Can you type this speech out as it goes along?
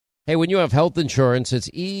Hey, when you have health insurance, it's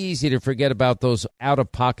easy to forget about those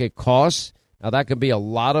out-of-pocket costs. Now, that can be a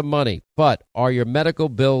lot of money, but are your medical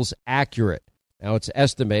bills accurate? Now, it's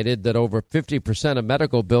estimated that over 50% of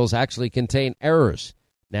medical bills actually contain errors.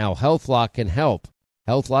 Now, HealthLock can help.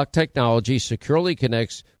 HealthLock technology securely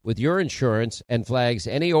connects with your insurance and flags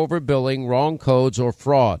any overbilling, wrong codes, or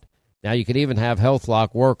fraud. Now, you can even have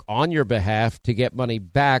HealthLock work on your behalf to get money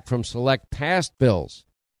back from select past bills.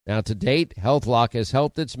 Now, to date, HealthLock has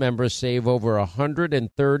helped its members save over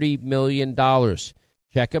 $130 million.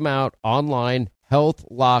 Check them out online,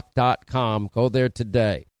 healthlock.com. Go there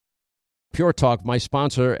today. Pure Talk, my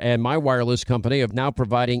sponsor and my wireless company, are now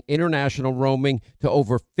providing international roaming to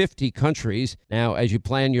over 50 countries. Now, as you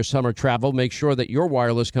plan your summer travel, make sure that your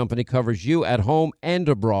wireless company covers you at home and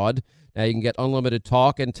abroad. Now, you can get unlimited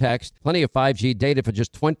talk and text, plenty of 5G data for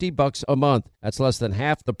just $20 a month. That's less than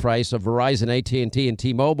half the price of Verizon, AT&T, and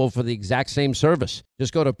T-Mobile for the exact same service.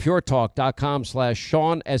 Just go to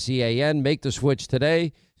puretalk.com/Sean, S-E-A-N. Make the switch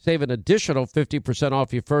today. Save an additional 50%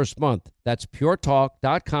 off your first month. That's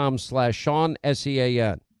puretalk.com/Sean,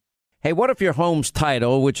 S-E-A-N. Hey, what if your home's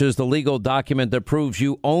title, which is the legal document that proves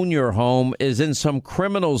you own your home, is in some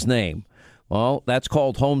criminal's name? Well, that's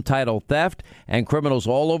called home title theft, and criminals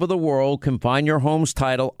all over the world can find your home's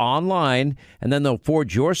title online, and then they'll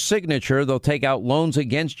forge your signature. They'll take out loans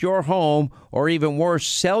against your home, or even worse,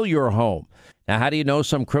 sell your home. Now, how do you know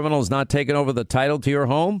some criminal is not taking over the title to your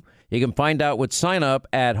home? You can find out with sign up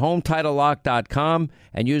at HometitleLock.com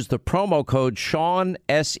and use the promo code Sean,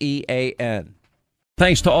 S-E-A-N.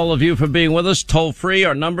 Thanks to all of you for being with us. Toll free.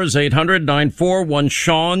 Our number is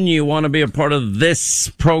 800-941-SEAN. You want to be a part of this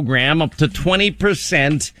program. Up to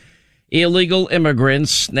 20% illegal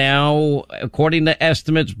immigrants now, according to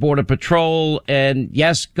estimates, Border Patrol, and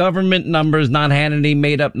yes, government numbers, not Hannity,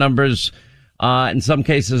 made up numbers, in some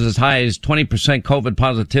cases as high as 20% COVID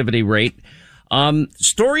positivity rate.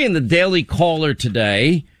 Story in the Daily Caller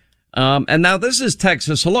today. And now this is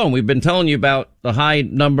Texas alone. We've been telling you about the high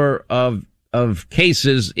number of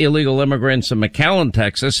cases, illegal immigrants in McAllen,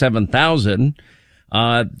 Texas, 7,000.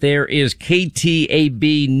 There is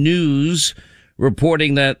KTAB News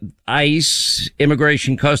reporting that ICE,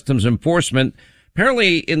 Immigration Customs Enforcement,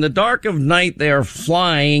 apparently in the dark of night, they are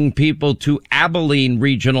flying people to Abilene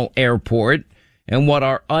Regional Airport in what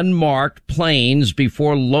are unmarked planes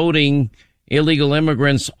before loading illegal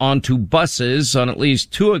immigrants onto buses on at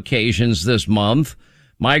least 2 occasions this month.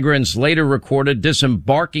 Migrants later recorded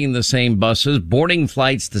disembarking the same buses, boarding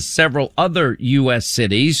flights to several other U.S.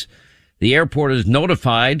 cities. The airport is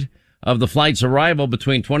notified of the flight's arrival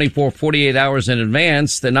between 48 hours in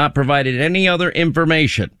advance. They're not provided any other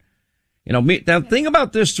information. You know, now think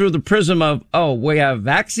about this through the prism of, we have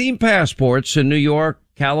vaccine passports in New York,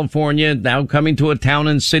 California, now coming to a town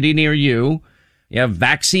and city near you. You have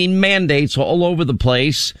vaccine mandates all over the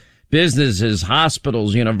place. Businesses,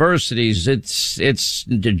 hospitals, universities. It's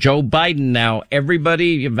Joe Biden now.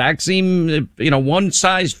 Everybody, vaccine, one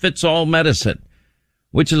size fits all medicine,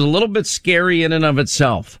 which is a little bit scary in and of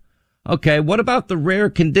itself. Okay. What about the rare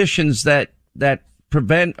conditions that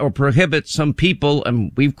prevent or prohibit some people,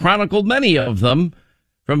 and we've chronicled many of them,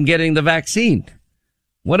 from getting the vaccine?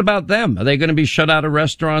 What about them? Are they going to be shut out of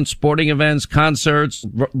restaurants, sporting events, concerts,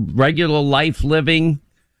 regular life living?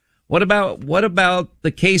 What about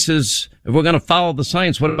the cases, if we're going to follow the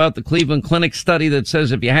science, what about the Cleveland Clinic study that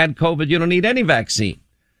says if you had COVID, you don't need any vaccine?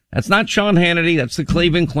 That's not Sean Hannity. That's the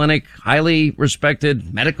Cleveland Clinic, highly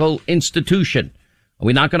respected medical institution. Are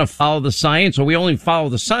we not going to follow the science, or we only follow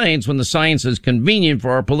the science when the science is convenient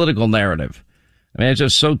for our political narrative? I mean, it's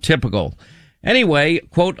just so typical. Anyway,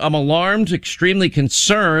 quote, I'm alarmed, extremely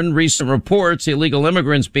concerned. Recent reports, illegal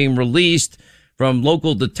immigrants being released from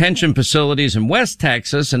local detention facilities in West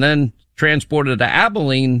Texas and then transported to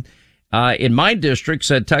Abilene, in my district,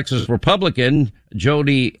 said Texas Republican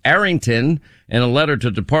Jody Arrington in a letter to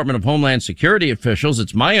Department of Homeland Security officials.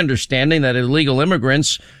 It's my understanding that illegal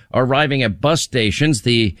immigrants are arriving at bus stations,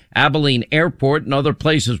 the Abilene airport, and other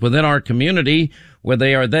places within our community where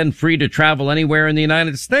they are then free to travel anywhere in the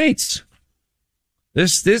United States.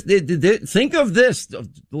 Think of this.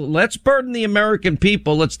 Let's burden the American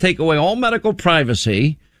people. Let's take away all medical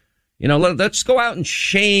privacy. Let's go out and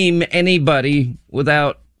shame anybody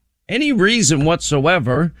without any reason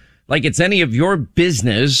whatsoever, like it's any of your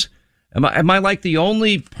business. Am I like the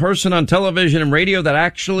only person on television and radio that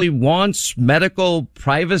actually wants medical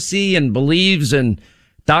privacy and believes in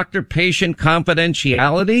doctor-patient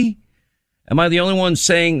confidentiality? Am I the only one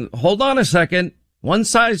saying, hold on a second, one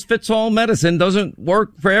size fits all medicine doesn't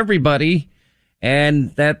work for everybody,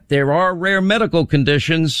 and that there are rare medical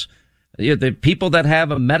conditions The people that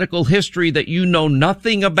have a medical history that you know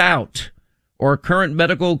nothing about, or a current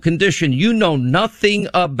medical condition you know nothing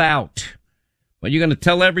about. But you're going to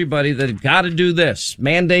tell everybody that you've got to do this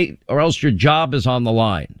mandate, or else your job is on the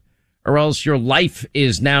line, or else your life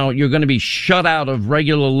is now, you're going to be shut out of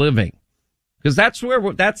regular living. Because that's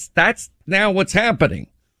now what's happening.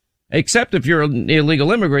 Except if you're an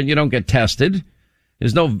illegal immigrant, you don't get tested.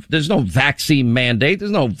 There's no vaccine mandate.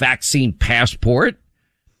 There's no vaccine passport.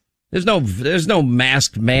 There's no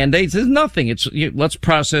mask mandates. There's nothing. Let's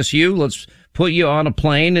process you. Let's put you on a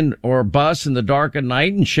plane or a bus in the dark at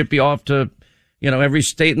night and ship you off to, every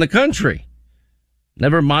state in the country.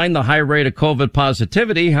 Never mind the high rate of COVID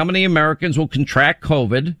positivity. How many Americans will contract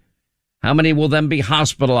COVID? How many will then be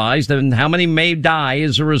hospitalized? And how many may die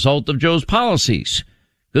as a result of Joe's policies?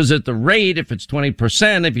 Because at the rate, if it's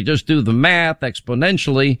 20%, if you just do the math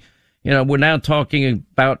exponentially, we're now talking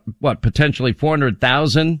about potentially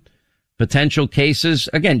 400,000 potential cases.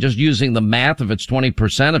 Again, just using the math, if it's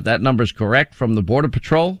 20%, if that number is correct from the Border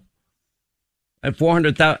Patrol, at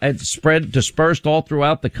 400,000 dispersed all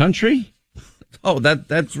throughout the country. Oh,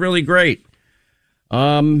 that's really great.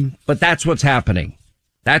 But that's what's happening.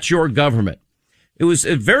 That's your government. It was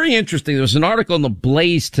very interesting. There was an article in the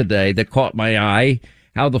Blaze today that caught my eye.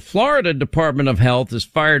 How the Florida Department of Health is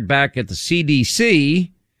fired back at the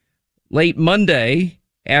CDC late Monday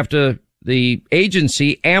after the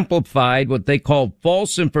agency amplified what they call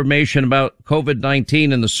false information about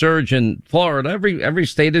COVID-19 and the surge in Florida. Every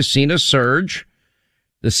state has seen a surge.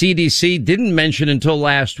 The CDC didn't mention until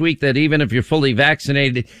last week that even if you're fully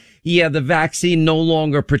vaccinated, the vaccine no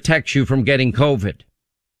longer protects you from getting COVID.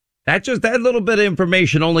 That little bit of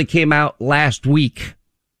information only came out last week.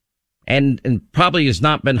 And probably has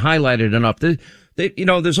not been highlighted enough.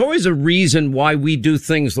 There's always a reason why we do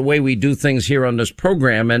things the way we do things here on this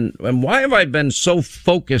program. And why have I been so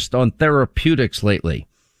focused on therapeutics lately?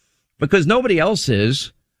 Because nobody else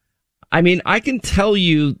is. I mean, I can tell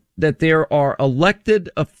you that there are elected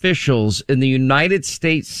officials in the United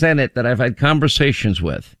States Senate that I've had conversations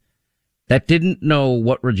with that didn't know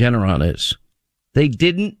what Regeneron is. They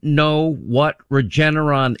didn't know what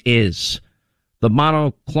Regeneron is. The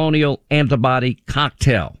monoclonal antibody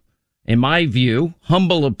cocktail. In my view,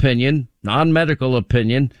 humble opinion, non-medical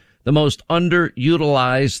opinion, the most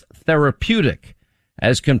underutilized therapeutic,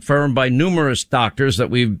 as confirmed by numerous doctors that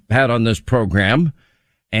we've had on this program.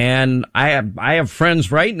 And I have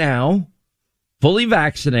friends right now, fully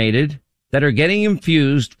vaccinated, that are getting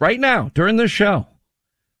infused right now during the show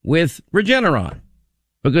with Regeneron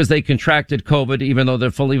because they contracted COVID even though they're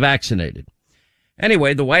fully vaccinated.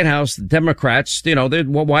 Anyway, the White House, the Democrats,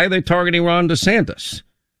 why are they targeting Ron DeSantis?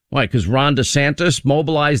 Why? Because Ron DeSantis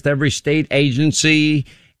mobilized every state agency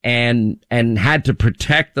and had to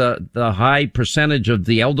protect the high percentage of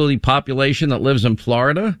the elderly population that lives in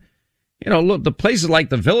Florida. Look, the places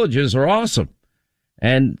like the Villages are awesome.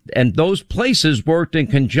 And those places worked in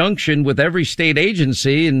conjunction with every state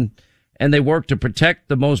agency and they worked to protect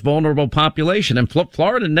the most vulnerable population. And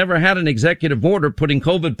Florida never had an executive order putting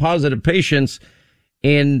COVID positive patients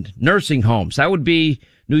in nursing homes. That would be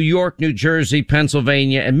New York, New Jersey,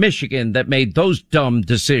 Pennsylvania, and Michigan that made those dumb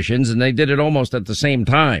decisions, and they did it almost at the same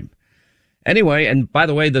time. Anyway, and by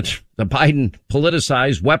the way, the Biden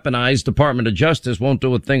politicized, weaponized Department of Justice won't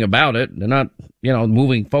do a thing about it. They're not,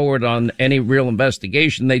 moving forward on any real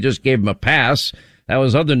investigation. They just gave them a pass. That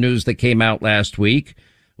was other news that came out last week.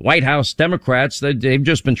 White House Democrats, they've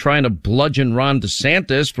just been trying to bludgeon Ron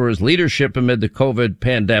DeSantis for his leadership amid the COVID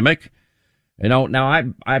pandemic.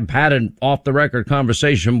 Now I've had an off the record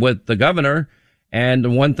conversation with the governor,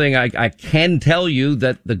 and one thing I can tell you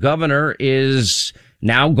that the governor is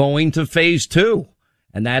now going to phase 2.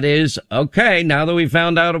 And that is, okay, now that we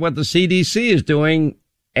found out what the CDC is doing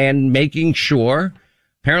and making sure,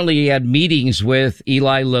 apparently he had meetings with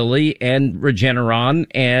Eli Lilly and Regeneron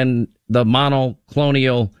and the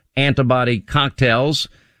monoclonal antibody cocktails.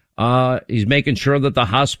 He's making sure that the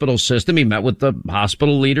hospital system, he met with the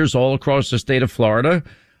hospital leaders all across the state of Florida,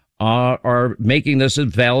 are making this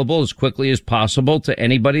available as quickly as possible to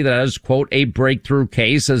anybody that has, quote, a breakthrough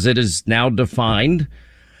case as it is now defined.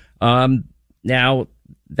 Now,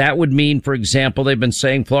 that would mean, for example, they've been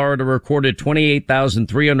saying Florida recorded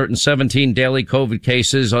 28,317 daily COVID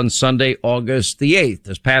cases on Sunday, August the 8th,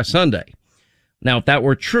 this past Sunday. Now, if that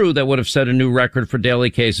were true, that would have set a new record for daily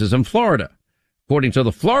cases in Florida. According to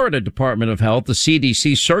the Florida Department of Health, the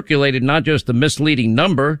CDC circulated not just a misleading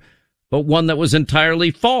number, but one that was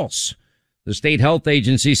entirely false. The state health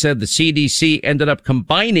agency said the CDC ended up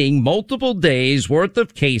combining multiple days worth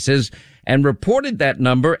of cases and reported that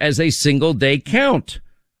number as a single day count.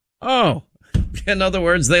 Oh, In other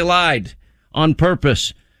words, they lied on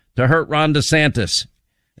purpose to hurt Ron DeSantis.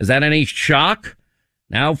 Is that any shock?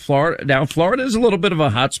 Now Florida is a little bit of a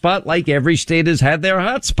hot spot, like every state has had their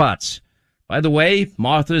hot spots. By the way,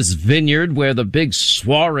 Martha's Vineyard, where the big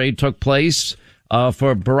soiree took place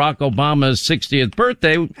for Barack Obama's 60th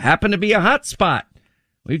birthday, happened to be a hot spot.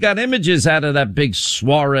 We've got images out of that big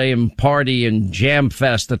soiree and party and jam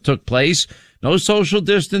fest that took place. No social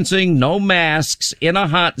distancing, no masks in a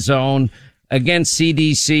hot zone against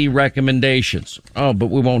CDC recommendations. Oh, but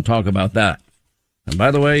we won't talk about that. And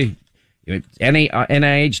by the way, any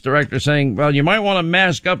NIH director saying, well, you might want to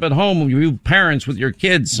mask up at home, you parents with your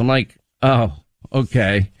kids. I'm like, oh,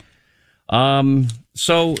 okay.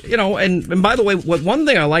 So, and by the way, one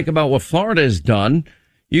thing I like about what Florida has done,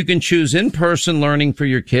 you can choose in-person learning for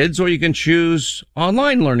your kids, or you can choose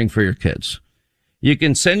online learning for your kids. You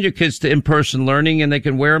can send your kids to in-person learning and they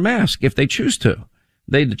can wear a mask if they choose to.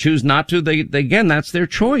 They choose not to. They again, that's their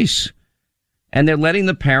choice. And they're letting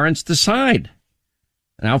the parents decide.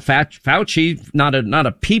 Now, Fauci, not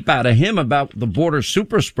a peep out of him about the border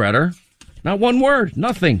super spreader. Not one word,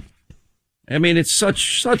 nothing. I mean, it's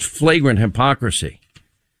such flagrant hypocrisy.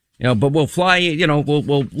 But we'll fly,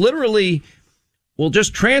 we'll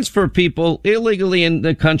just transfer people illegally in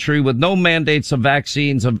the country with no mandates of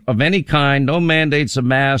vaccines of any kind, no mandates of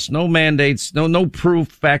masks, no mandates, no proof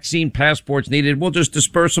vaccine passports needed. We'll just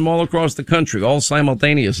disperse them all across the country, all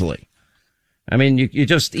simultaneously. I mean, you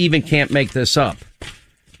just even can't make this up.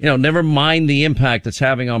 Never mind the impact it's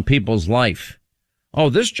having on people's life. Oh,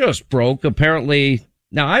 this just broke. Apparently,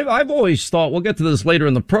 now I've always thought, we'll get to this later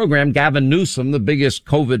in the program, Gavin Newsom, the biggest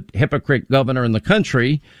COVID hypocrite governor in the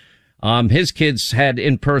country, his kids had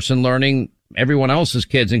in-person learning. Everyone else's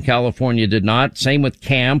kids in California did not. Same with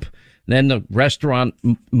camp. Then the restaurant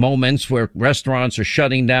moments where restaurants are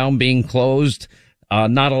shutting down, being closed,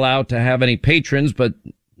 not allowed to have any patrons, but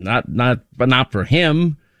not for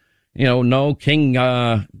him. No King,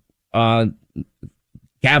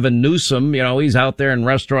 Gavin Newsom, he's out there in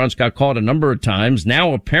restaurants, got caught a number of times.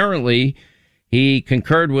 Now, apparently, he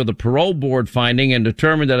concurred with a parole board finding and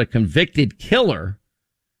determined that a convicted killer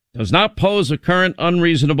does not pose a current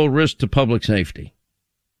unreasonable risk to public safety.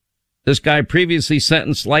 This guy previously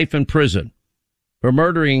sentenced life in prison for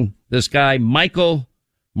murdering this guy, Michael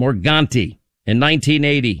Morganti, in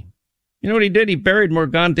 1980. You know what he did? He buried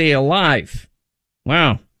Morganti alive.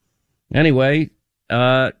 Wow. Anyway,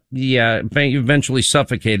 eventually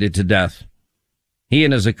suffocated to death. He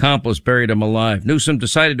and his accomplice buried him alive. Newsom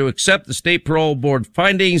decided to accept the state parole board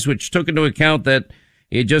findings, which took into account that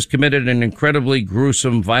he had just committed an incredibly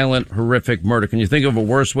gruesome, violent, horrific murder. Can you think of a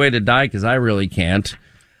worse way to die? Because I really can't.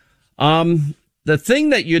 The thing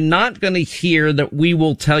that you're not going to hear that we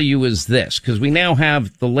will tell you is this, because we now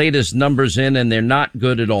have the latest numbers in and they're not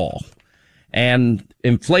good at all. And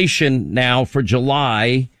inflation now for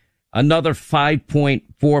July, another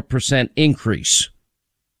 5.4% increase.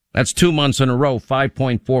 That's 2 months in a row,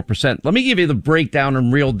 5.4%. Let me give you the breakdown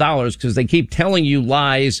in real dollars, because they keep telling you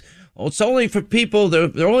lies. Oh, it's only for people,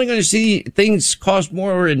 they're only going to see things cost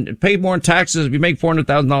more and pay more in taxes if you make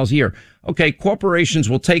 $400,000 a year. Okay, corporations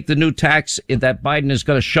will take the new tax that Biden is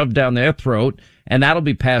going to shove down their throat, and that'll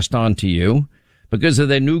be passed on to you. Because of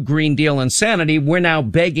their new Green Deal insanity, we're now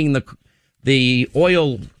begging the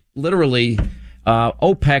oil, literally,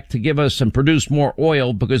 OPEC to give us and produce more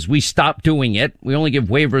oil because we stopped doing it. We only give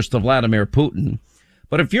waivers to Vladimir Putin.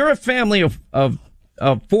 But if you're a family of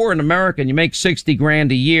four in America and you make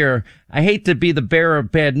 $60,000 a year, I hate to be the bearer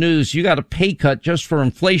of bad news. You got a pay cut just for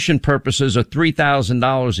inflation purposes of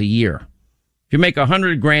 $3,000 a year. If you make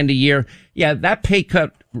 $100,000 a year, that pay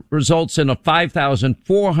cut results in a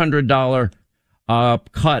 $5,400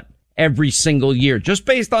 cut every single year, just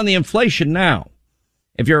based on the inflation now.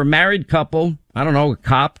 If you're a married couple, I don't know, a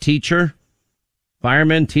cop, teacher,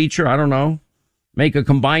 fireman, teacher, I don't know, make a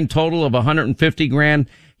combined total of $150,000.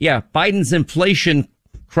 Yeah, Biden's inflation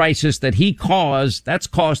crisis that he caused, that's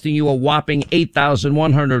costing you a whopping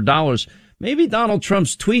 $8,100. Maybe Donald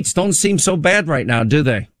Trump's tweets don't seem so bad right now, do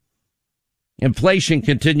they? Inflation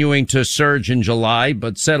continuing to surge in July,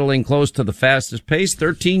 but settling close to the fastest pace,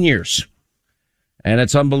 13 years. And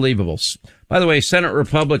it's unbelievable. By the way, Senate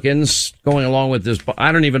Republicans going along with this,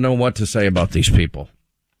 I don't even know what to say about these people.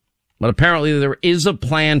 But apparently there is a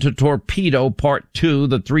plan to torpedo Part 2,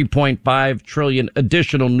 the $3.5 trillion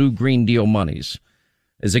additional new Green Deal monies.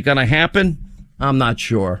 Is it going to happen? I'm not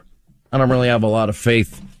sure. I don't really have a lot of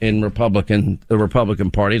faith in the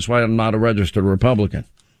Republican Party. That's why I'm not a registered Republican.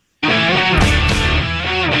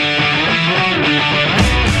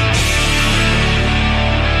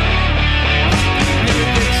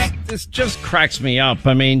 just cracks me up.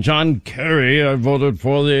 I mean, John Kerry, I voted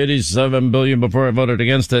for the $87 billion before I voted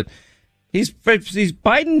against it. He's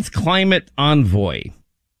Biden's climate envoy,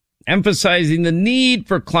 emphasizing the need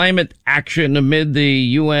for climate action amid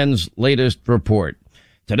the UN's latest report.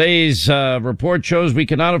 Today's report shows we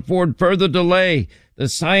cannot afford further delay. The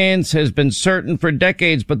science has been certain for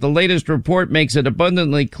decades, but the latest report makes it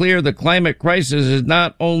abundantly clear the climate crisis is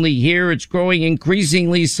not only here, it's growing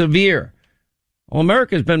increasingly severe. Well,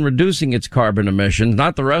 America's been reducing its carbon emissions,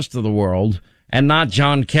 not the rest of the world, and not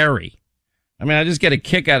John Kerry. I mean, I just get a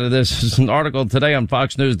kick out of this. There's an article today on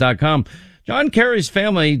FoxNews.com. John Kerry's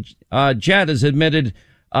family jet has admitted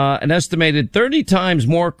an estimated 30 times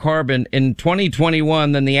more carbon in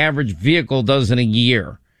 2021 than the average vehicle does in a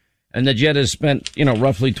year. And the jet has spent,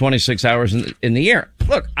 roughly 26 hours in the air.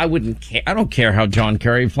 Look, I wouldn't care. I don't care how John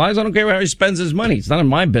Kerry flies. I don't care how he spends his money. It's none of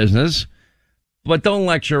my business. But don't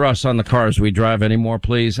lecture us on the cars we drive anymore,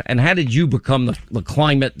 please. And how did you become the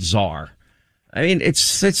climate czar? I mean, it's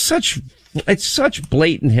such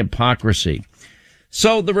blatant hypocrisy.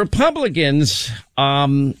 So the Republicans,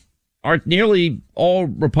 are nearly all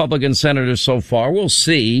Republican senators so far. We'll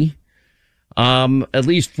see. At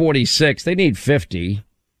least 46. They need 50.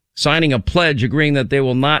 Signing a pledge agreeing that they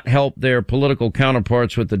will not help their political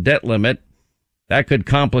counterparts with the debt limit. That could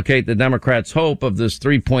complicate the Democrats' hope of this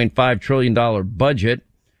 $3.5 trillion budget.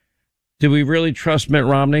 Do we really trust Mitt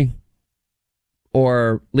Romney?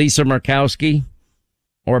 Or Lisa Murkowski?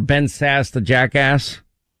 Or Ben Sass, the jackass?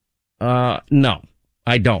 No,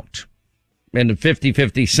 I don't. In the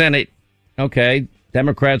 50-50 Senate, okay,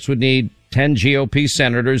 Democrats would need 10 GOP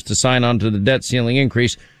senators to sign on to the debt ceiling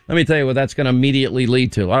increase. Let me tell you what that's going to immediately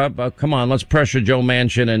lead to. Come on, let's pressure Joe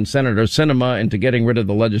Manchin and Senator Sinema into getting rid of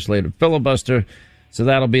the legislative filibuster. So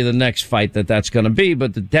that'll be the next fight that's going to be.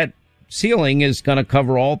 But the debt ceiling is going to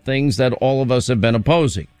cover all things that all of us have been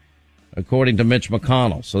opposing, according to Mitch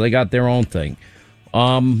McConnell. So they got their own thing.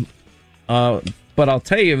 But I'll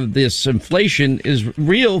tell you, this inflation is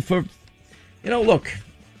real for, look,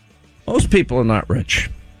 most people are not rich.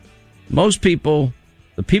 Most people,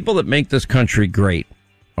 the people that make this country great,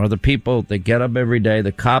 are the people that get up every day,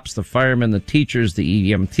 the cops, the firemen, the teachers,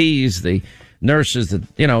 the EMTs, the nurses, the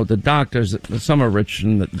doctors. Some are rich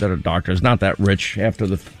and that are doctors, not that rich after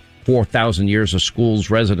the 4,000 years of school's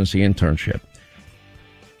residency internship.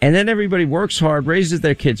 And then everybody works hard, raises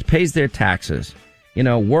their kids, pays their taxes,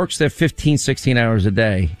 works their 15, 16 hours a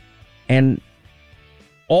day. And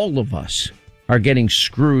all of us are getting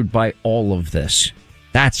screwed by all of this.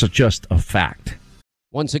 That's just a fact.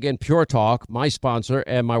 Once again, Pure Talk, my sponsor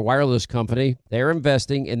and my wireless company, they're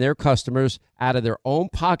investing in their customers out of their own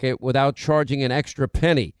pocket without charging an extra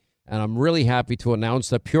penny. And I'm really happy to announce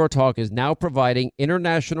that Pure Talk is now providing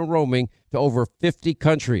international roaming to over 50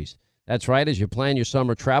 countries. That's right. As you plan your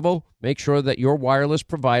summer travel, make sure that your wireless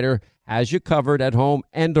provider has you covered at home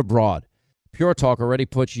and abroad. Pure Talk already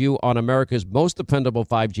puts you on America's most dependable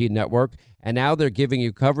 5G network, and now they're giving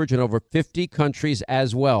you coverage in over 50 countries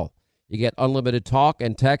as well. You get unlimited talk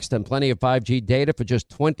and text and plenty of 5G data for just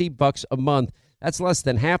 $20 a month. That's less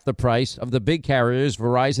than half the price of the big carriers,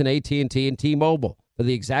 Verizon, AT&T, and T-Mobile, for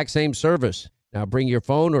the exact same service. Now bring your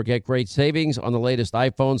phone or get great savings on the latest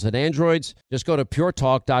iPhones and Androids. Just go to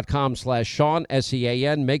puretalk.com/Sean,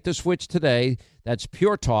 S-E-A-N. Make the switch today. That's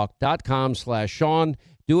puretalk.com/Sean.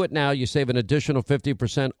 Do it now. You save an additional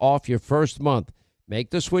 50% off your first month.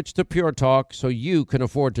 Make the switch to Pure Talk so you can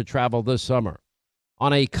afford to travel this summer.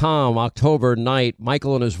 On a calm October night,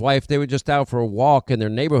 Michael and his wife, they were just out for a walk in their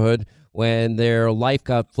neighborhood when their life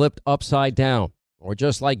got flipped upside down, or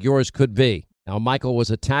just like yours could be. Now, Michael was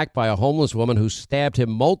attacked by a homeless woman who stabbed him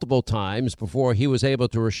multiple times before he was able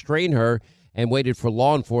to restrain her and waited for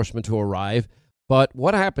law enforcement to arrive. But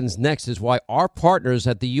what happens next is why our partners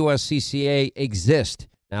at the USCCA exist.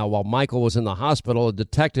 Now, while Michael was in the hospital, a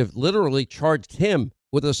detective literally charged him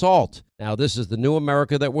with assault. Now, this is the new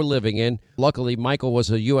America that we're living in. Luckily, Michael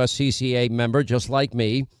was a USCCA member just like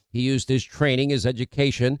me. He used his training, his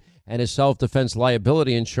education, and his self-defense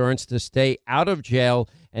liability insurance to stay out of jail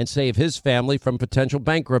and save his family from potential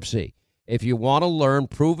bankruptcy. If you want to learn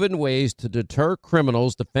proven ways to deter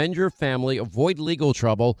criminals, defend your family, avoid legal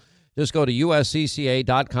trouble, just go to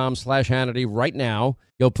uscca.com/Hannity right now.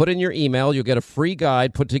 You'll put in your email. You'll get a free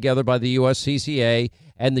guide put together by the USCCA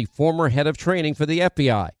and the former head of training for the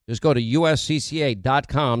FBI. Just go to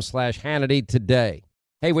uscca.com/Hannity today.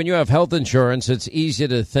 Hey, when you have health insurance, it's easy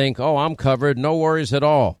to think, oh, I'm covered, no worries at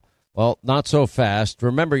all. Well, not so fast.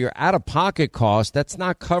 Remember, your out-of-pocket cost, that's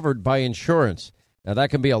not covered by insurance. Now,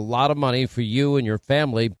 that can be a lot of money for you and your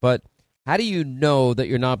family, but how do you know that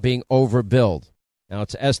you're not being overbilled? Now,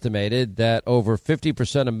 it's estimated that over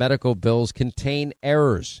 50% of medical bills contain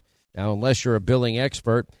errors. Now, unless you're a billing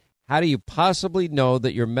expert, how do you possibly know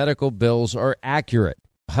that your medical bills are accurate?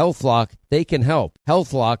 HealthLock, they can help.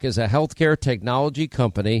 HealthLock is a healthcare technology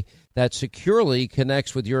company that securely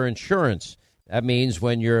connects with your insurance. That means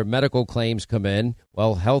when your medical claims come in,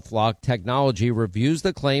 well, HealthLock technology reviews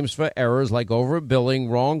the claims for errors like overbilling,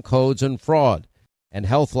 wrong codes, and fraud. And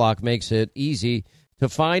HealthLock makes it easy to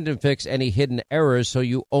find and fix any hidden errors so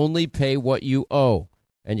you only pay what you owe.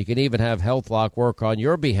 And you can even have HealthLock work on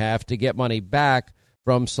your behalf to get money back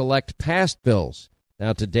from select past bills.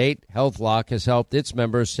 Now, to date, HealthLock has helped its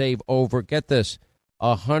members save over, get this,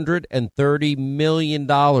 $130 million.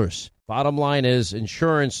 Bottom line is,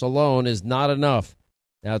 insurance alone is not enough.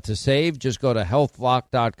 Now, to save, just go to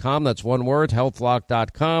healthlock.com. That's one word,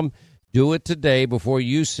 healthlock.com. Do it today before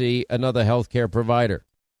you see another healthcare provider.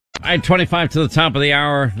 All right, 25 to the top of the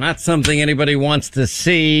hour. Not something anybody wants to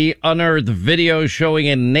see. Unearthed video showing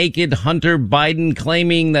a naked Hunter Biden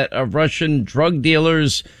claiming that a Russian drug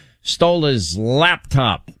dealers stole his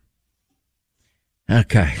laptop.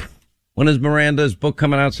 Okay. When is Miranda's book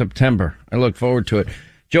coming out? September. I look forward to it.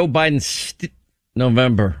 Joe Biden,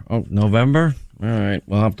 November. Oh, November? All right.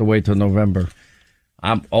 We'll have to wait till November.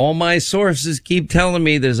 All my sources keep telling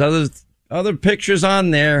me there's other pictures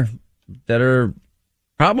on there that are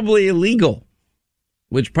probably illegal,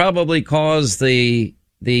 which probably caused the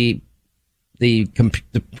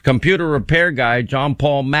computer repair guy, John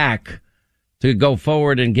Paul Mack, to go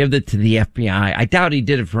forward and give it to the FBI. I doubt he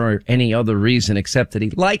did it for any other reason except that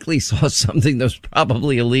he likely saw something that was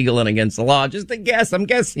probably illegal and against the law. Just a guess. I'm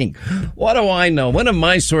guessing. What do I know? When have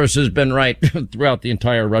my sources been right throughout the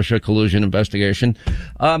entire Russia collusion investigation?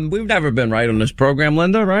 We've never been right on this program,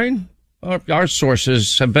 Linda, right? Our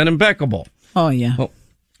sources have been impeccable. Oh, yeah. Well,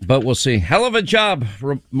 but we'll see. Hell of a job,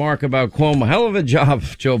 remark about Cuomo. Hell of a job,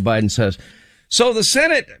 Joe Biden says. So the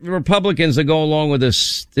Senate Republicans that go along with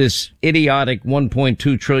this idiotic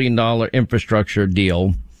 $1.2 trillion infrastructure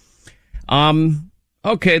deal.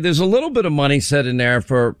 Okay, there's a little bit of money set in there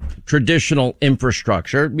for traditional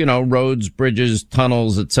infrastructure, you know, roads, bridges,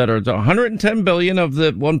 tunnels, et cetera. It's $110 billion of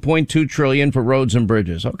the $1.2 trillion for roads and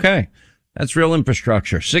bridges. Okay, that's real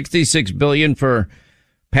infrastructure. $66 billion for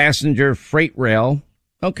passenger freight rail.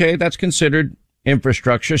 Okay, that's considered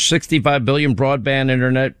infrastructure. $65 billion broadband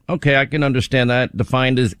internet. Okay, I can understand that.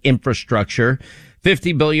 Defined as infrastructure.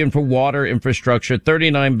 $50 billion for water infrastructure.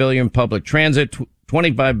 $39 billion public transit.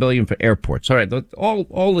 $25 billion for airports. All right,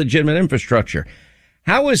 all legitimate infrastructure.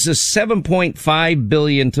 How is the $7.5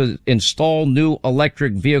 billion to install new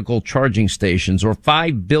electric vehicle charging stations, or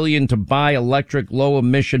 $5 billion to buy electric low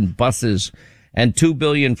emission buses, and $2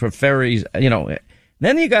 billion for ferries? You know,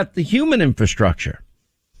 then you got the human infrastructure.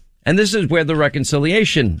 And this is where the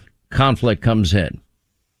reconciliation conflict comes in,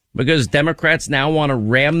 because Democrats now want to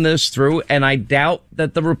ram this through, and I doubt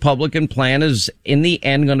that the Republican plan is in the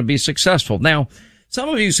end going to be successful. Now, some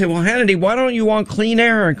of you say, well, Hannity, why don't you want clean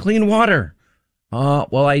air and clean water?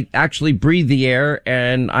 Well, I actually breathe the air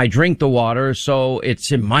and I drink the water, so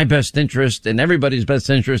it's in my best interest and everybody's best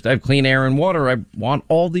interest to have clean air and water. I want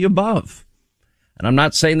all the above. And I'm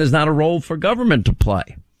not saying there's not a role for government to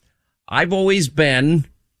play. I've always been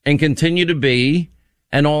and continue to be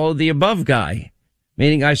an all of the above guy,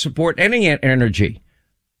 meaning I support any energy.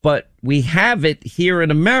 But we have it here in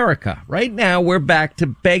America. Right now, we're back to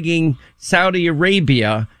begging Saudi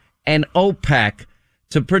Arabia and OPEC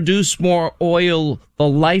to produce more oil, the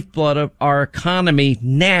lifeblood of our economy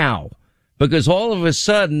now. Because all of a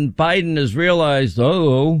sudden, Biden has realized,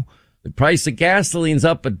 the price of gasoline's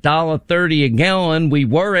up $1.30 a gallon. We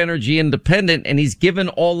were energy independent, and he's given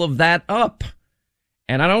all of that up.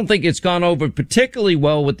 And I don't think it's gone over particularly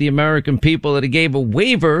well with the American people that he gave a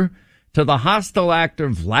waiver to the hostile act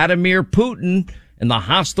of Vladimir Putin and the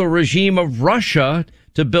hostile regime of Russia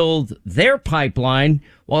to build their pipeline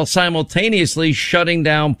while simultaneously shutting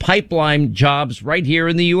down pipeline jobs right here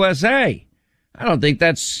in the USA. I don't think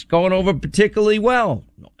that's going over particularly well.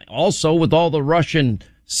 Also, with all the Russian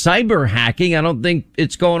cyber hacking, I don't think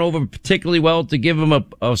it's going over particularly well to give them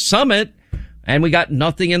a summit, and we got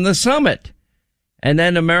nothing in the summit. And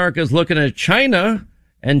then America's looking at China,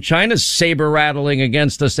 and China's saber rattling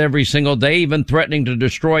against us every single day, even threatening to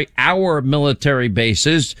destroy our military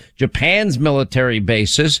bases, Japan's military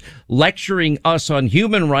bases, lecturing us on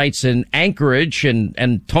human rights in Anchorage,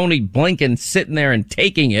 and Tony Blinken sitting there and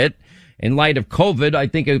taking it. In light of COVID, I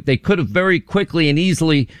think they could have very quickly and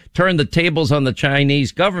easily turned the tables on the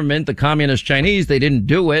Chinese government, the communist Chinese. They didn't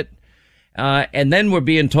do it. And then we're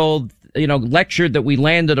being told lectured that we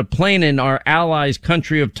landed a plane in our allies'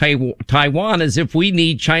 country of Taiwan as if we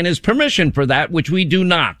need China's permission for that, which we do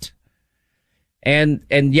not. And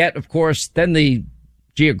yet, of course, then the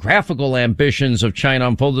geographical ambitions of China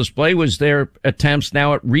on full display was their attempts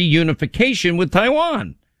now at reunification with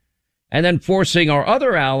Taiwan, and then forcing our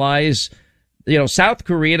other allies, South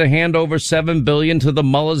Korea, to hand over $7 billion to the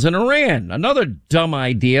mullahs in Iran. Another dumb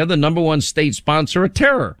idea, the number one state sponsor of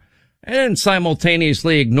terror, and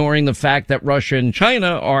simultaneously ignoring the fact that Russia and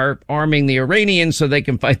China are arming the Iranians so they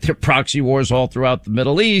can fight their proxy wars all throughout the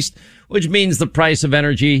Middle East, which means the price of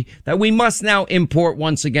energy that we must now import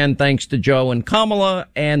once again, thanks to Joe and Kamala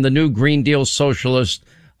and the new Green Deal socialist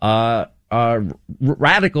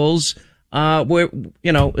radicals, is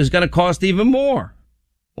going to cost even more.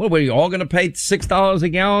 What, are you all going to pay $6 a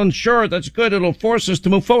gallon? Sure, that's good. It'll force us to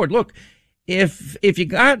move forward. Look, if you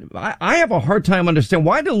I have a hard time understanding,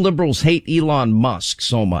 why do liberals hate Elon Musk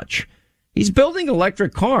so much? He's building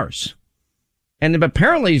electric cars, and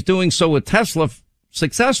apparently he's doing so with Tesla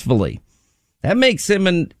successfully. That makes him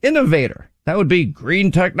an innovator. That would be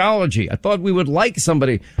green technology. I thought we would like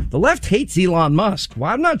somebody. The left hates Elon Musk.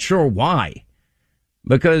 Well, I'm not sure why.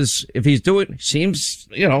 Because if he's doing, seems,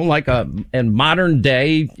 like a modern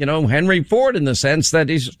day, Henry Ford, in the sense that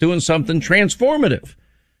he's doing something transformative.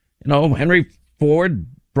 Henry Ford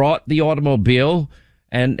brought the automobile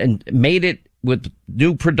and made it with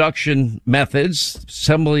new production methods,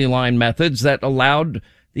 assembly line methods that allowed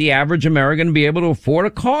the average American to be able to afford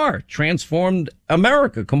a car, transformed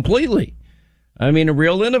America completely. I mean, a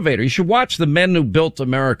real innovator. You should watch The Men Who Built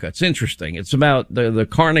America. It's interesting. It's about the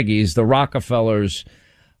Carnegies, the Rockefellers,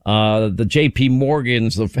 the J.P.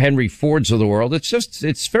 Morgans, the Henry Fords of the world.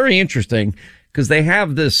 It's very interesting because they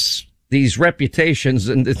have these reputations,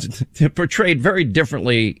 and it's portrayed very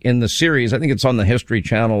differently in the series. I think it's on the History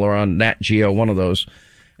Channel or on Nat Geo, one of those.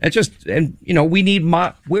 We need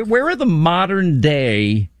where are the modern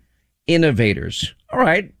day innovators? All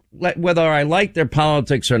right. Whether I like their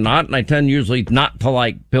politics or not, and I tend usually not to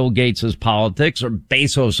like Bill Gates's politics or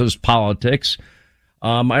Bezos's politics.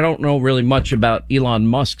 I don't know really much about Elon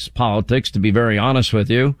Musk's politics, to be very honest with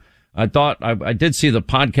you. I thought I did see the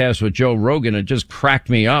podcast with Joe Rogan. It just cracked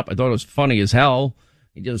me up. I thought it was funny as hell.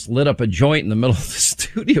 He just lit up a joint in the middle of the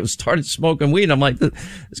studio, started smoking weed. I'm like,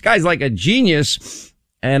 this guy's like a genius.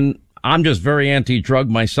 And I'm just very anti-drug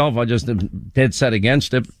myself. I just am dead set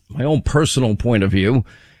against it. My own personal point of view,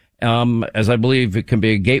 as I believe it can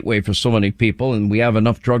be a gateway for so many people, and we have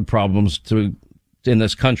enough drug problems in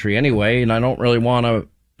this country anyway. And I don't really want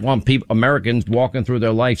Americans walking through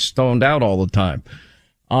their life stoned out all the time.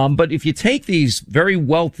 But if you take these very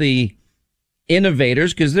wealthy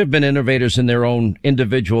innovators, because they've been innovators in their own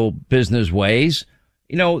individual business ways,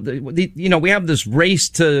 we have this race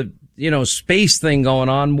to space thing going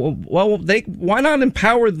on. Well, why not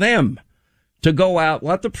empower them to go out?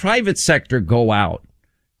 Let the private sector go out.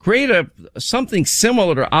 Create something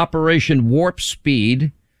similar to Operation Warp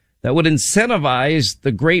Speed that would incentivize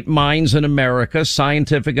the great minds in America,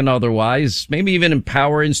 scientific and otherwise, maybe even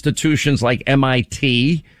empower institutions like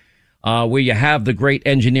MIT, where you have the great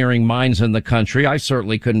engineering minds in the country. I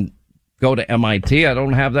certainly couldn't go to MIT. I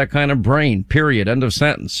don't have that kind of brain, period, end of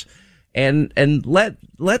sentence. And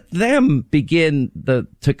let them begin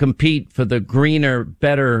to compete for the greener,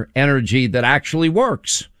 better energy that actually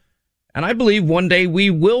works. And I believe one day we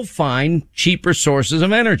will find cheaper sources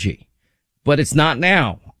of energy, but it's not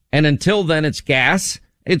now. And until then, it's gas,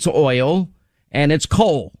 it's oil, and it's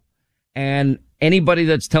coal. And anybody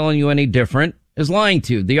that's telling you any different is lying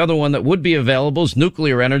to you. The other one that would be available is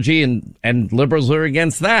nuclear energy, and liberals are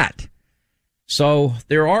against that. So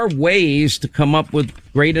there are ways to come up with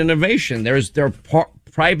great innovation. There are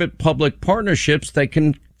private-public partnerships that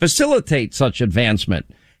can facilitate such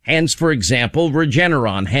advancement. Hence, for example,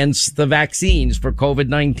 Regeneron, hence the vaccines for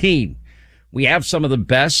COVID-19. We have some of the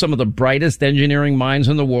best, some of the brightest engineering minds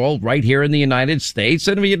in the world right here in the United States.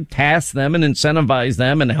 And we task them and incentivize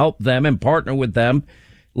them and help them and partner with them.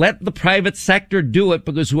 Let the private sector do it,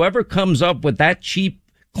 because whoever comes up with that cheap,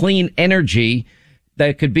 clean energy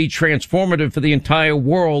that could be transformative for the entire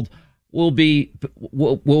world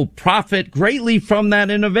will profit greatly from that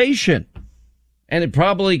innovation. And it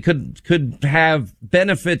probably could have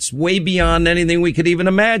benefits way beyond anything we could even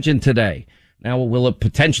imagine today. Now, will it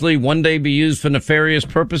potentially one day be used for nefarious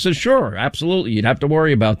purposes? Sure, absolutely. You'd have to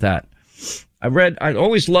worry about that. I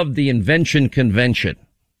always loved the Invention Convention.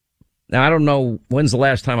 Now, I don't know when's the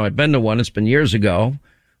last time I've been to one. It's been years ago.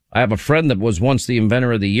 I have a friend that was once the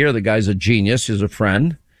inventor of the year. The guy's a genius. He's a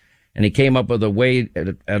friend. And he came up with a way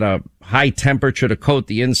at a high temperature to coat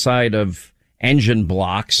the inside of engine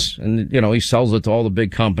blocks. And, he sells it to all the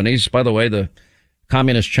big companies. By the way, the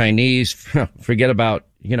communist Chinese forget about,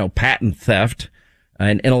 patent theft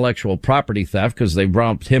and intellectual property theft because they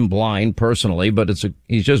robbed him blind personally, but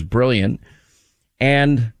he's just brilliant.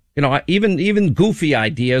 And, even goofy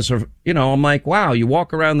ideas are, I'm like, wow, you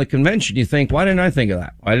walk around the convention, you think, why didn't I think of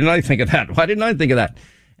that? Why didn't I think of that? Why didn't I think of that?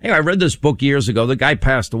 Anyway, I read this book years ago. The guy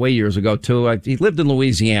passed away years ago, too. He lived in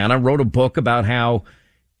Louisiana, wrote a book about how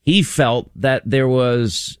he felt that there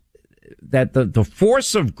was, that the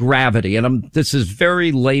force of gravity, and this is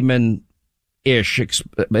very layman-ish,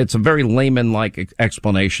 it's a very layman-like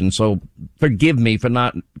explanation, so forgive me for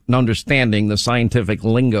not understanding the scientific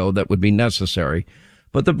lingo that would be necessary.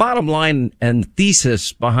 But the bottom line and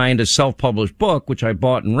thesis behind a self-published book, which I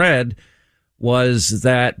bought and read, was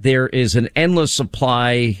that there is an endless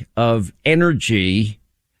supply of energy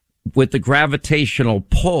with the gravitational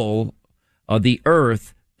pull of the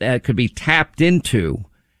Earth that could be tapped into,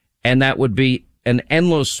 and that would be an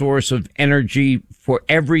endless source of energy for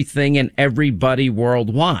everything and everybody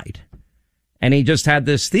worldwide. And he just had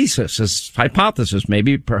this thesis, this hypothesis,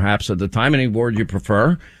 maybe perhaps at the time, any word you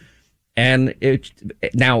prefer. And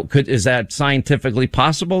is that scientifically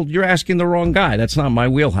possible? You're asking the wrong guy. That's not my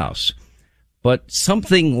wheelhouse. But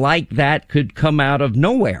something like that could come out of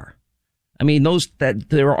nowhere. I mean,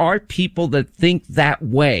 there are people that think that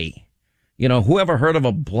way. Whoever heard of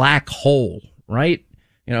a black hole, right?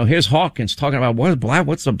 Here's Hawkins talking about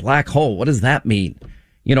what's a black hole? What does that mean?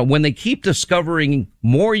 When they keep discovering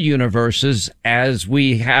more universes as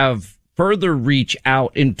we have further reach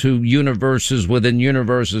out into universes within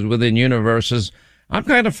universes within universes, I'm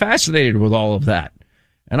kind of fascinated with all of that.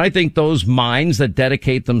 And I think those minds that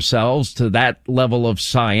dedicate themselves to that level of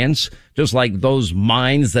science, just like those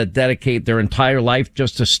minds that dedicate their entire life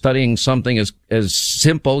just to studying something as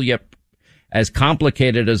simple yet as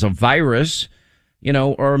complicated as a virus,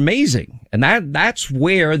 are amazing. And that's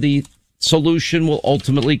where the solution will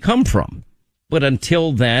ultimately come from. But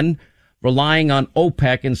until then, relying on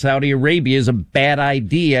OPEC and Saudi Arabia is a bad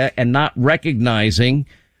idea, and not recognizing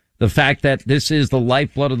the fact that this is the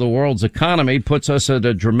lifeblood of the world's economy puts us at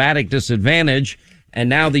a dramatic disadvantage. And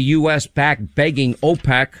now the U.S. back begging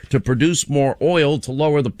OPEC to produce more oil to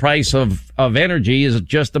lower the price of energy is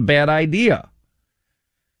just a bad idea.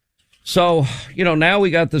 So, now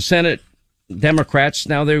we got the Senate Democrats.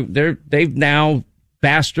 Now they've now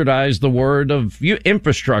bastardized the word of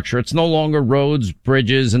infrastructure. It's no longer roads,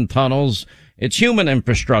 bridges, and tunnels. It's human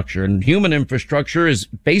infrastructure. And human infrastructure is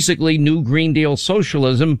basically new Green Deal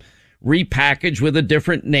socialism repackaged with a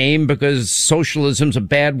different name, because socialism's a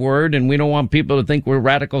bad word and we don't want people to think we're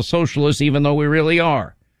radical socialists, even though we really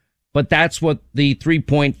are. But that's what the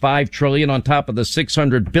 3.5 trillion on top of the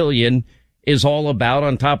 600 billion is all about,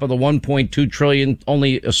 on top of the 1.2 trillion,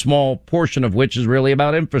 only a small portion of which is really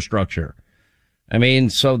about infrastructure. I mean,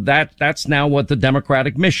 so that's now what the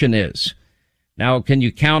Democratic mission is. Now, can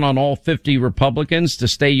you count on all 50 Republicans to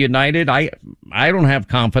stay united? I don't have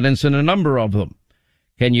confidence in a number of them.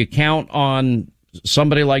 Can you count on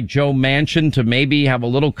somebody like Joe Manchin to maybe have a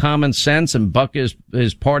little common sense and buck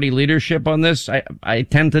his party leadership on this? I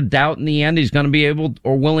tend to doubt in the end he's going to be able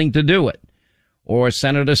or willing to do it. Or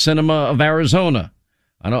Senator Sinema of Arizona.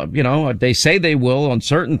 I don't, they say they will on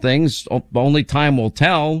certain things. Only time will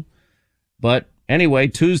tell. But anyway,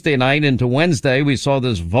 Tuesday night into Wednesday, we saw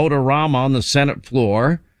this vote-a-rama on the Senate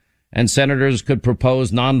floor, and senators could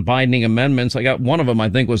propose non-binding amendments. I got one of them, I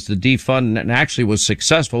think, was to defund, and actually was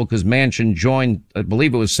successful because Manchin joined, I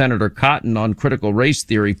believe it was Senator Cotton, on critical race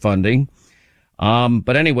theory funding.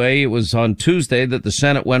 But anyway, it was on Tuesday that the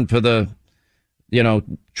Senate went for the,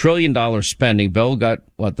 $1 trillion spending bill, got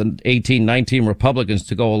the 18, 19 Republicans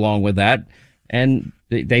to go along with that. And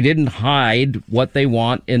they didn't hide what they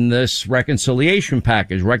want in this reconciliation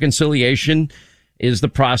package. Reconciliation is the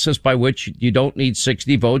process by which you don't need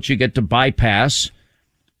 60 votes. You get to bypass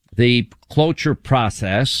the cloture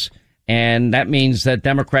process. And that means that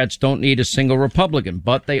Democrats don't need a single Republican,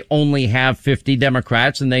 but they only have 50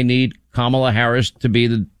 Democrats, and they need Kamala Harris to be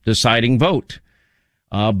the deciding vote.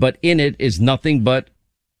 But in it is nothing but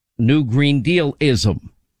new Green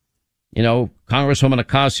Deal-ism. Congresswoman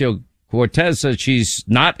Ocasio-Cortez says she's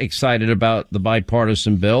not excited about the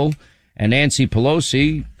bipartisan bill, and Nancy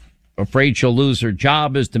Pelosi, afraid she'll lose her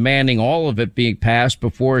job, is demanding all of it being passed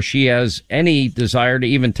before she has any desire to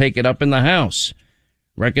even take it up in the House.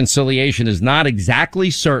 Reconciliation is not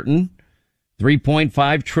exactly certain.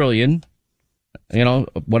 3.5 trillion.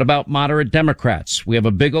 What about moderate Democrats? We have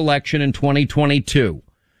a big election in 2022.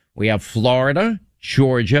 We have Florida,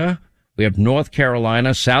 Georgia. We have North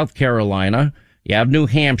Carolina, South Carolina. You have New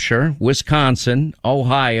Hampshire, Wisconsin,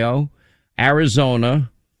 Ohio,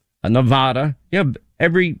 Arizona, Nevada. Yeah,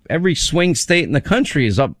 every swing state in the country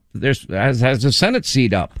is up. Has a Senate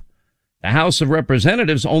seat up. The House of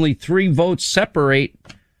Representatives, only 3 votes separate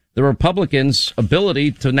the Republicans'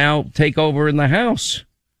 ability to now take over in the House.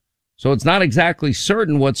 So it's not exactly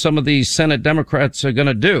certain what some of these Senate Democrats are going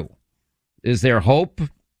to do. Is there hope?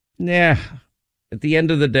 Yeah. At the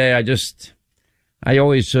end of the day, I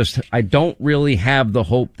don't really have the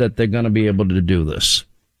hope that they're going to be able to do this.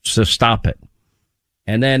 So stop it.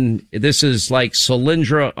 And then this is like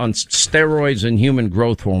Solyndra on steroids and human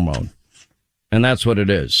growth hormone. And that's what it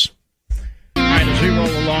is. All right, as we roll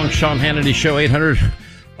along, Sean Hannity Show 800.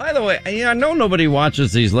 By the way, I know nobody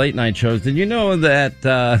watches these late night shows. Did you know that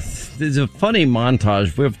there's a funny montage?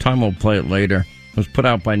 If we have time, we'll play it later. It was put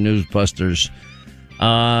out by Newsbusters.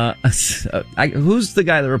 Who's the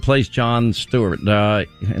guy that replaced Jon Stewart?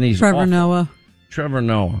 And he's Trevor Noah. Trevor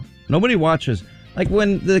Noah. Nobody watches. Like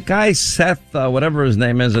when the guy Seth, whatever his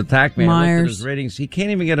name is, attacked me, I looked at his ratings. He can't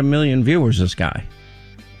even get 1 million viewers, this guy.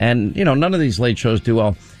 And, none of these late shows do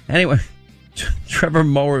well. Anyway, Trevor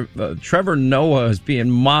Noah is being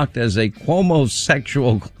mocked as a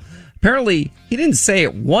Cuomo-sexual. Apparently, he didn't say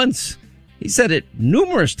it once. He said it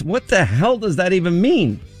numerous. What the hell does that even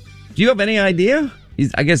mean? Do you have any idea?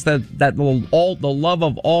 I guess the love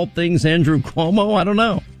of all things Andrew Cuomo? I don't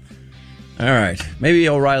know. All right. Maybe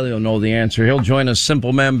O'Reilly will know the answer. He'll join us,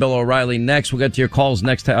 Simple Man Bill O'Reilly, next. We'll get to your calls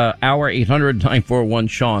next hour,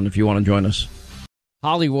 800-941-SEAN, if you want to join us.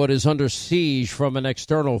 Hollywood is under siege from an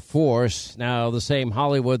external force. Now, the same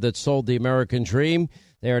Hollywood that sold the American dream,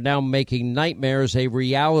 they are now making nightmares a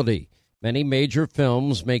reality. Many major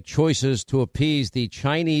films make choices to appease the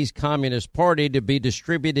Chinese Communist Party to be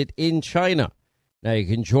distributed in China. Now you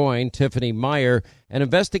can join Tiffany Meyer, an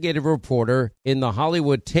investigative reporter in the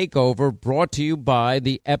Hollywood Takeover, brought to you by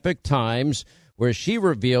the Epoch Times, where she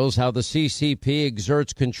reveals how the CCP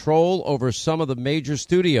exerts control over some of the major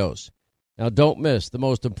studios. Now, don't miss the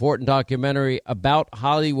most important documentary about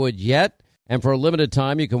Hollywood yet. And for a limited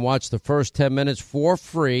time, you can watch the first 10 minutes for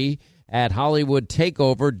free at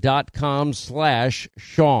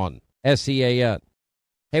HollywoodTakeover.com/Sean, SEAN.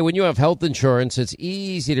 Hey, when you have health insurance, it's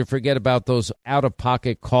easy to forget about those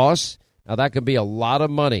out-of-pocket costs. Now, that could be a lot of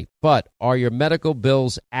money, but are your medical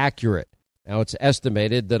bills accurate? Now, it's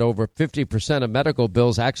estimated that over 50% of medical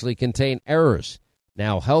bills actually contain errors.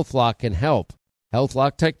 Now, HealthLock can help.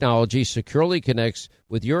 HealthLock technology securely connects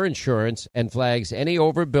with your insurance and flags any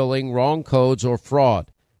overbilling, wrong codes, or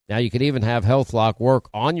fraud. Now, you can even have HealthLock work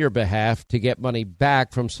on your behalf to get money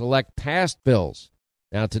back from select past bills.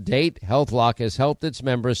 Now, to date, HealthLock has helped its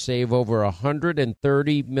members save over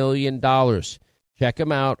 $130 million. Check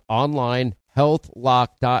them out online,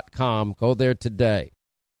 healthlock.com. Go there today.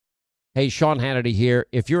 Hey, Sean Hannity here.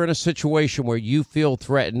 If you're in a situation where you feel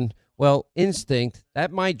threatened, well, instinct,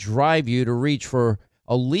 that might drive you to reach for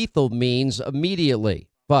a lethal means immediately.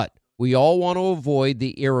 But we all want to avoid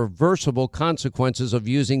the irreversible consequences of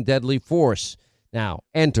using deadly force. Now,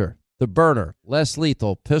 enter the Byrna less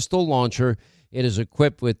lethal pistol launcher. It is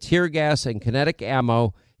equipped with tear gas and kinetic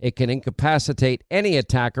ammo. It can incapacitate any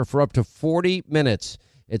attacker for up to 40 minutes.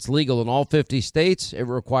 It's legal in all 50 states. It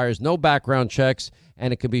requires no background checks,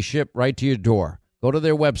 and it can be shipped right to your door. Go to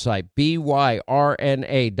their website,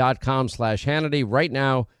 byrna.com/Hannity right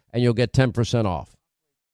now, and you'll get 10% off.